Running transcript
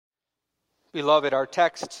Beloved, our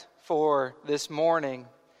text for this morning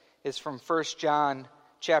is from 1 John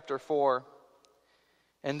chapter 4.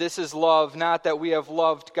 And this is love, not that we have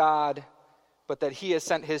loved God, but that He has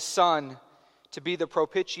sent His Son to be the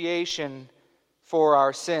propitiation for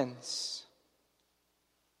our sins.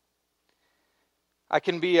 I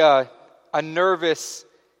can be a nervous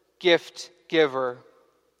gift giver.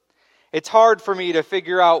 It's hard for me to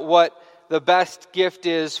figure out what the best gift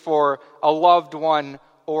is for a loved one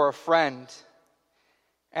or a friend.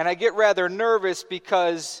 And I get rather nervous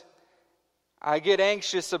because I get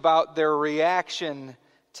anxious about their reaction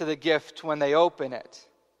to the gift when they open it.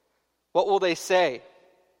 What will they say?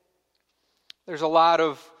 There's a lot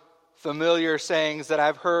of familiar sayings that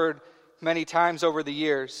I've heard many times over the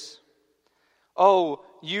years. Oh,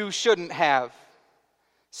 you shouldn't have.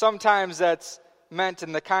 Sometimes that's meant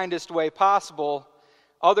in the kindest way possible.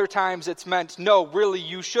 Other times it's meant, no, really,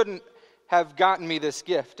 you shouldn't have gotten me this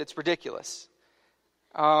gift. It's ridiculous.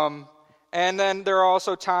 And then there are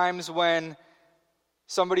also times when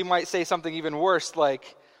somebody might say something even worse,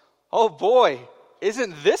 like, oh boy,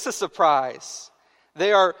 isn't this a surprise?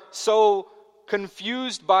 They are so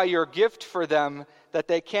confused by your gift for them that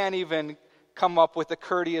they can't even come up with a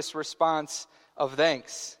courteous response of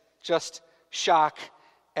thanks. Just shock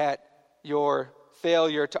at your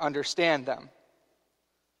failure to understand them.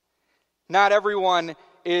 Not everyone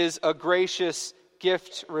is a gracious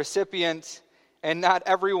gift recipient, and not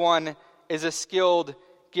everyone is a skilled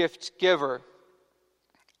gift giver.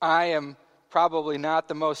 I am probably not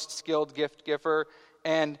the most skilled gift giver,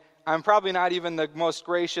 and I'm probably not even the most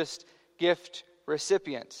gracious gift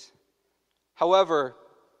recipient. However,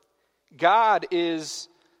 God is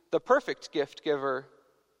the perfect gift giver,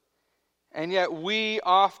 and yet we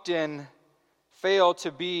often fail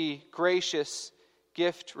to be gracious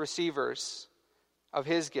gift receivers of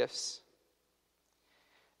His gifts.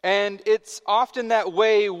 And it's often that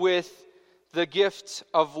way with the gift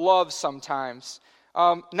of love sometimes.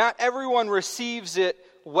 Not everyone receives it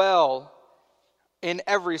well in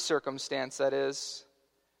every circumstance, that is.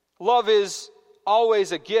 Love is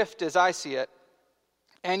always a gift as I see it.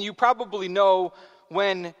 And you probably know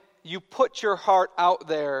when you put your heart out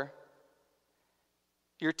there,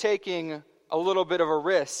 you're taking a little bit of a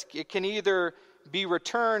risk. It can either be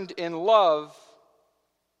returned in love,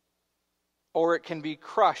 or it can be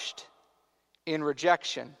crushed in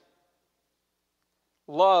rejection.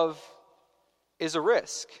 Love is a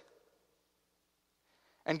risk.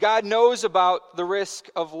 And God knows about the risk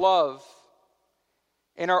of love.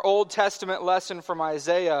 In our Old Testament lesson from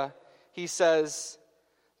Isaiah, He says,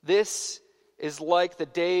 "This is like the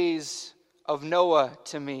days of Noah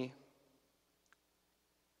to me."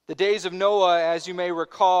 The days of Noah, as you may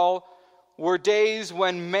recall, were days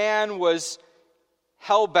when man was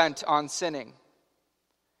hell-bent on sinning.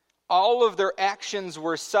 All of their actions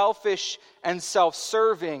were selfish and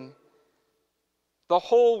self-serving. The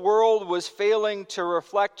whole world was failing to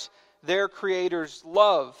reflect their Creator's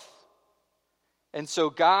love. And so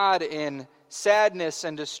God, in sadness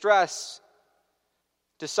and distress,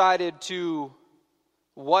 decided to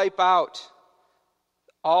wipe out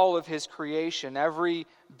all of His creation, every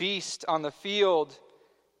beast on the field,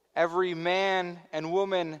 every man and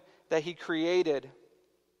woman that He created.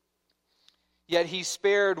 Yet He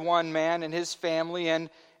spared one man and his family and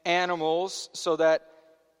animals so that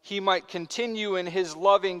He might continue in His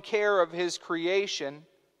loving care of His creation.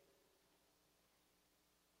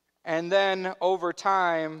 And then over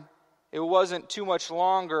time, it wasn't too much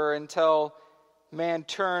longer until man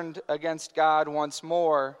turned against God once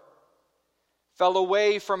more, fell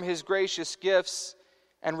away from His gracious gifts,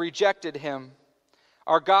 and rejected Him.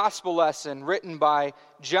 Our gospel lesson, written by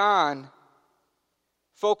John,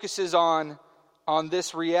 focuses on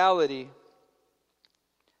this reality.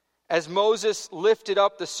 As Moses lifted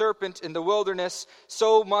up the serpent in the wilderness,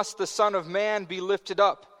 so must the Son of Man be lifted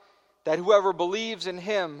up, that whoever believes in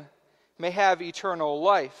Him may have eternal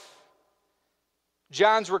life.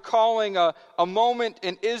 John's recalling a moment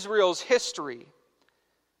in Israel's history,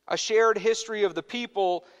 a shared history of the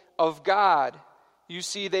people of God. You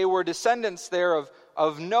see, they were descendants there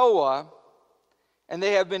of Noah, and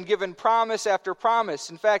they have been given promise after promise.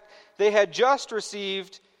 In fact, they had just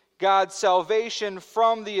received God's salvation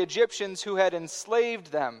from the Egyptians who had enslaved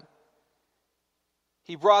them.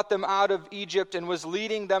 He brought them out of Egypt and was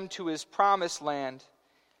leading them to His promised land.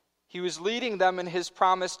 He was leading them in His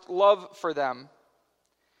promised love for them.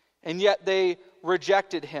 And yet they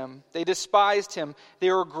rejected Him. They despised Him.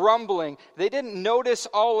 They were grumbling. They didn't notice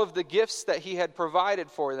all of the gifts that He had provided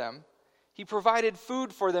for them. He provided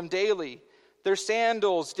food for them daily. Their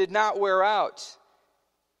sandals did not wear out.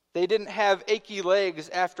 They didn't have achy legs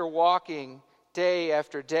after walking day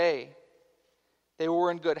after day. They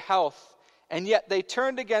were in good health. And yet they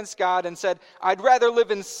turned against God and said, I'd rather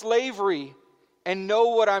live in slavery and know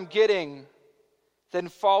what I'm getting than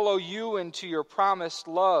follow you into your promised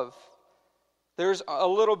love. There's a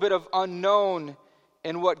little bit of unknown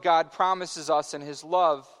in what God promises us in his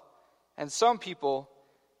love. And some people,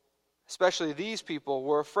 especially these people,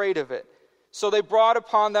 were afraid of it. So they brought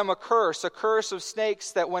upon them a curse of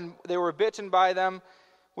snakes that when they were bitten by them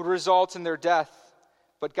would result in their death.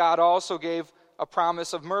 But God also gave a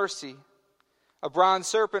promise of mercy. A bronze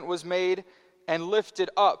serpent was made and lifted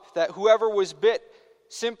up, that whoever was bit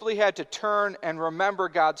simply had to turn and remember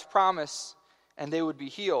God's promise, and they would be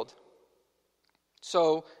healed.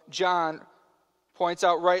 So John points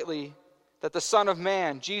out rightly that the Son of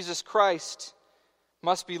Man, Jesus Christ,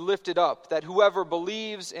 must be lifted up, that whoever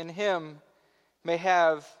believes in him may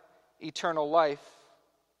have eternal life.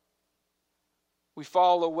 We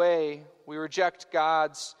fall away. We reject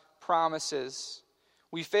God's promises.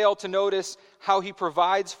 We fail to notice how he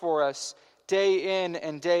provides for us day in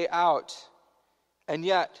and day out. And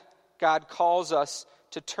yet, God calls us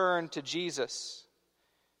to turn to Jesus,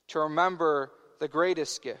 to remember the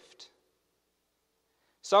greatest gift.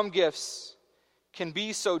 Some gifts can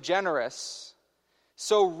be so generous,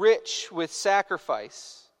 so rich with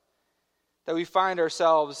sacrifice, that we find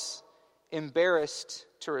ourselves embarrassed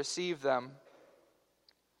to receive them.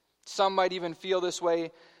 Some might even feel this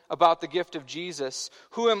way about the gift of Jesus.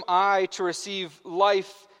 Who am I to receive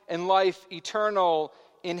life and life eternal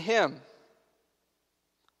in him?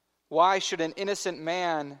 Why should an innocent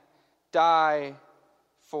man die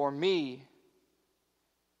for me?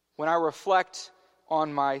 When I reflect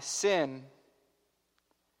on my sin,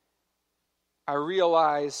 I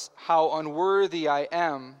realize how unworthy I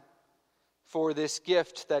am for this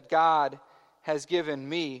gift that God has given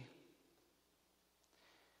me.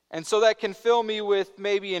 And so that can fill me with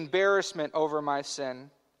maybe embarrassment over my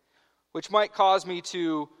sin, which might cause me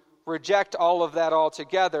to reject all of that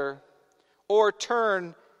altogether, or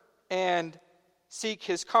turn and seek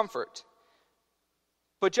his comfort.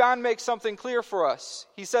 But John makes something clear for us.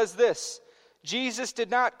 He says this, Jesus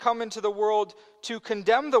did not come into the world to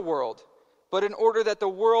condemn the world, but in order that the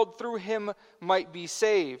world through him might be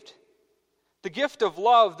saved. The gift of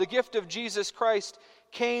love, the gift of Jesus Christ,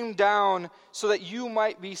 came down so that you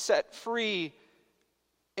might be set free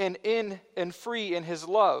and free in his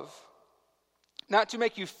love. Not to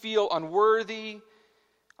make you feel unworthy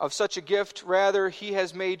of such a gift, rather he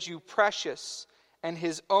has made you precious and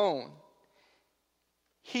his own.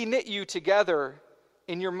 He knit you together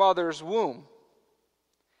in your mother's womb.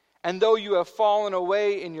 And though you have fallen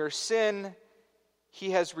away in your sin,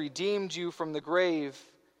 he has redeemed you from the grave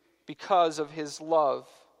because of his love.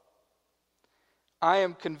 I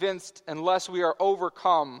am convinced unless we are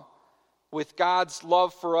overcome with God's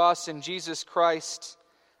love for us in Jesus Christ,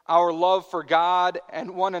 our love for God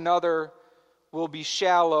and one another will be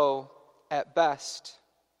shallow at best.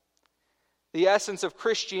 The essence of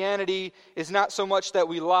Christianity is not so much that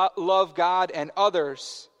we love God and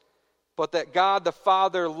others, but that God the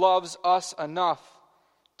Father loves us enough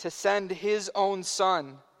to send his own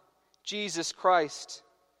Son, Jesus Christ,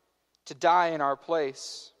 to die in our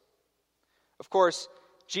place. Of course,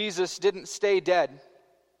 Jesus didn't stay dead.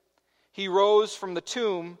 He rose from the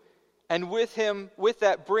tomb, and with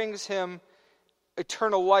that brings him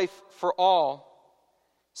eternal life for all,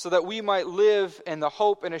 so that we might live in the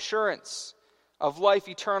hope and assurance of life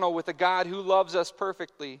eternal with a God who loves us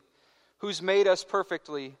perfectly, who's made us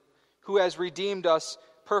perfectly, who has redeemed us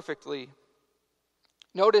perfectly.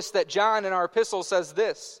 Notice that John in our epistle says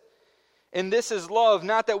this, and this is love,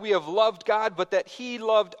 not that we have loved God, but that he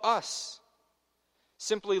loved us.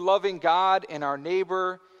 Simply loving God and our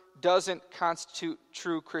neighbor doesn't constitute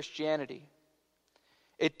true Christianity.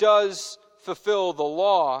 It does fulfill the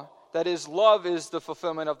law, that is, love is the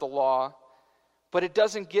fulfillment of the law, but it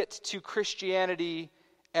doesn't get to Christianity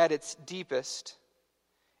at its deepest.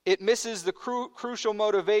 It misses the crucial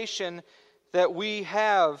motivation that we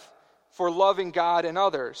have for loving God and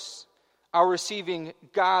others, our receiving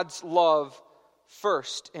God's love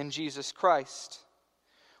first in Jesus Christ.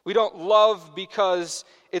 We don't love because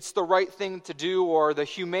it's the right thing to do or the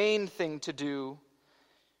humane thing to do.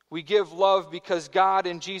 We give love because God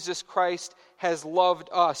in Jesus Christ has loved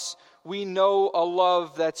us. We know a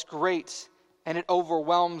love that's great, and it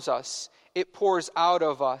overwhelms us. It pours out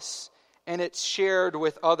of us, and it's shared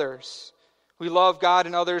with others. We love God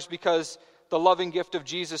and others because the loving gift of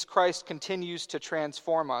Jesus Christ continues to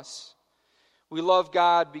transform us. We love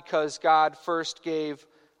God because God first gave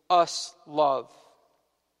us love.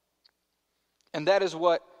 And that is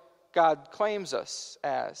what God claims us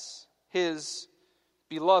as, his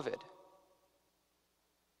beloved.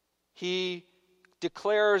 He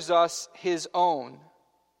declares us his own.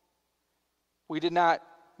 We did not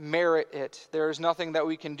merit it. There is nothing that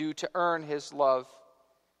we can do to earn his love.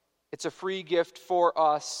 It's a free gift for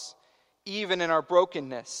us, even in our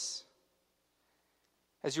brokenness.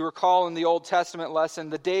 As you recall in the Old Testament lesson,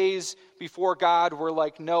 the days before God were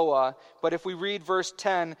like Noah. But if we read verse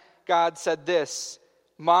 10, God said this,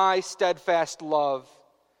 "My steadfast love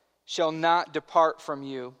shall not depart from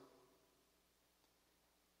you."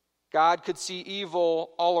 God could see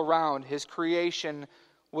evil all around. His creation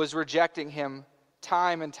was rejecting him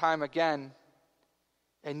time and time again.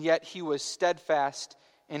 And yet he was steadfast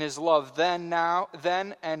in his love then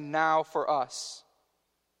and now for us.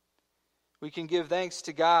 We can give thanks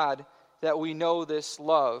to God that we know this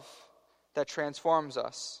love that transforms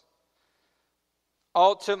us.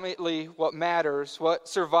 Ultimately, what matters, what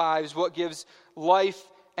survives, what gives life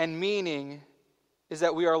and meaning is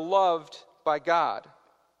that we are loved by God.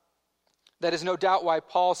 That is no doubt why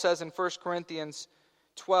Paul says in 1 Corinthians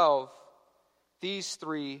 12, these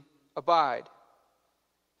three abide: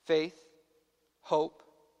 faith, hope,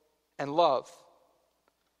 and love.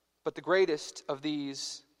 But the greatest of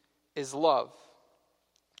these is love.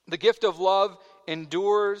 The gift of love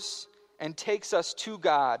endures and takes us to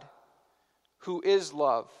God, who is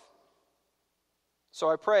love. So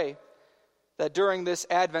I pray that during this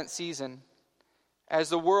Advent season, as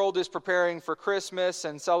the world is preparing for Christmas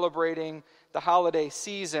and celebrating the holiday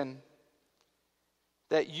season,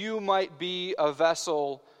 that you might be a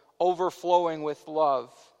vessel overflowing with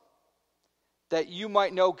love, that you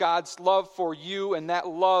might know God's love for you, and that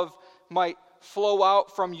love might flow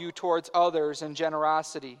out from you towards others in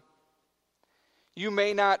generosity. You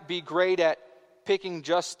may not be great at picking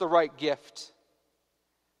just the right gift,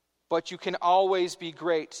 but you can always be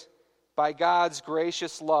great by God's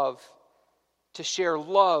gracious love to share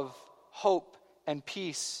love, hope, and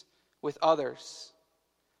peace with others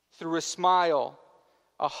through a smile,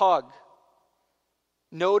 a hug,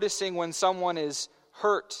 noticing when someone is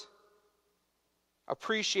hurt,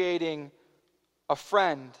 appreciating a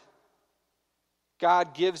friend.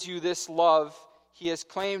 God gives you this love. He has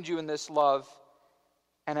claimed you in this love.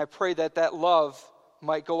 And I pray that that love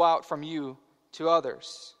might go out from you to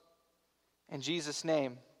others. In Jesus'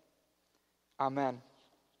 name, amen.